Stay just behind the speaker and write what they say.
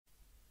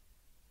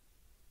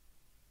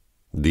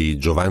di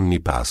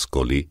Giovanni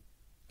Pascoli,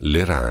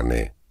 Le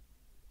rane.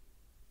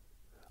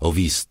 Ho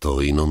visto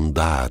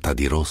inondata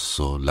di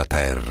rosso la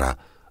terra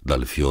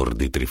dal fior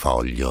di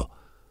trifoglio,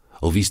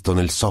 ho visto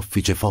nel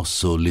soffice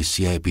fosso le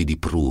siepi di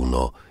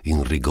pruno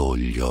in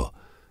rigoglio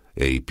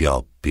e i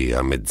pioppi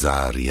a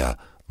mezz'aria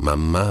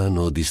man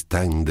mano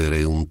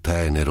distendere un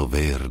tenero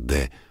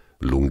verde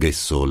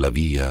lunghesso la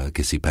via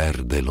che si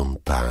perde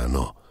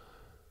lontano.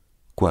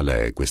 Qual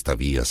è questa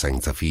via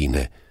senza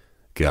fine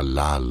che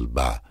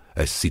all'alba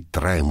è sì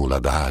tremula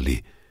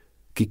d'ali?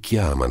 Chi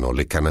chiamano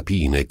le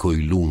canapine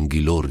coi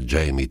lunghi lor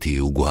gemiti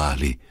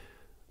uguali?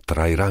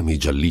 Tra i rami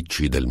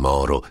giallicci del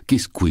moro chi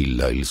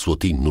squilla il suo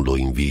tinnulo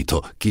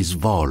invito, chi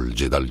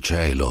svolge dal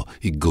cielo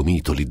i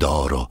gomitoli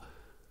d'oro?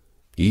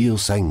 Io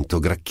sento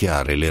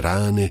gracchiare le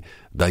rane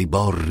dai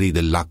borri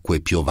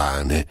dell'acque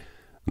piovane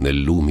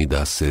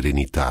nell'umida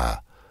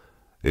serenità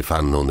e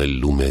fanno nel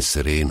lume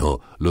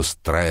sereno lo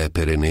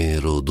strepere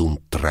nero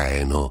d'un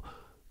treno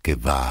che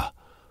va.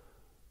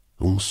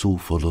 Un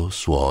sufolo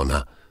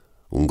suona,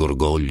 un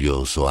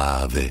gorgoglio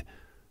soave,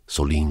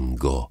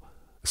 solingo,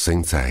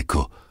 senza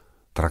eco,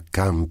 tra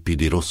campi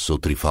di rosso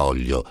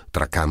trifoglio,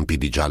 tra campi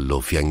di giallo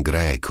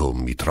fiangreco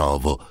mi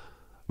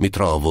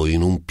trovo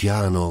in un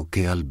piano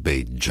che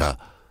albeggia,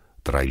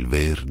 tra il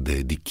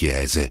verde di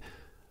chiese,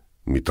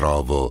 mi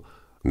trovo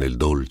nel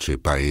dolce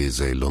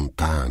paese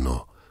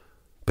lontano,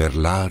 per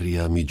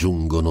l'aria mi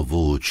giungono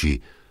voci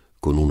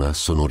con una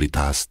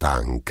sonorità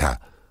stanca,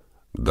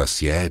 da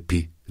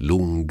siepi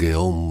lunghe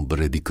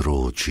ombre di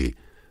croci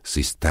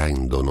si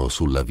stendono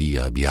sulla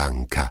via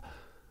bianca.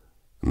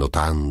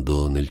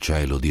 Notando nel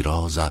cielo di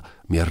rosa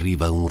mi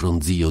arriva un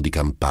ronzio di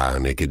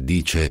campane che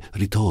dice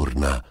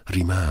ritorna,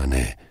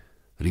 rimane,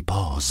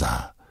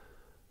 riposa.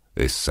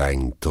 E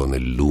sento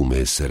nel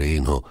lume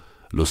sereno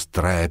lo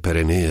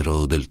strepere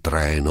nero del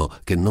treno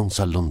che non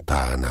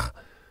s'allontana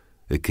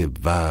e che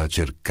va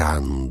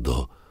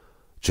cercando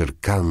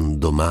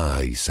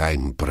mai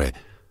sempre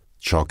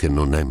ciò che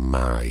non è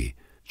mai,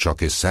 ciò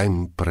che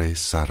sempre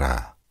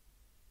sarà.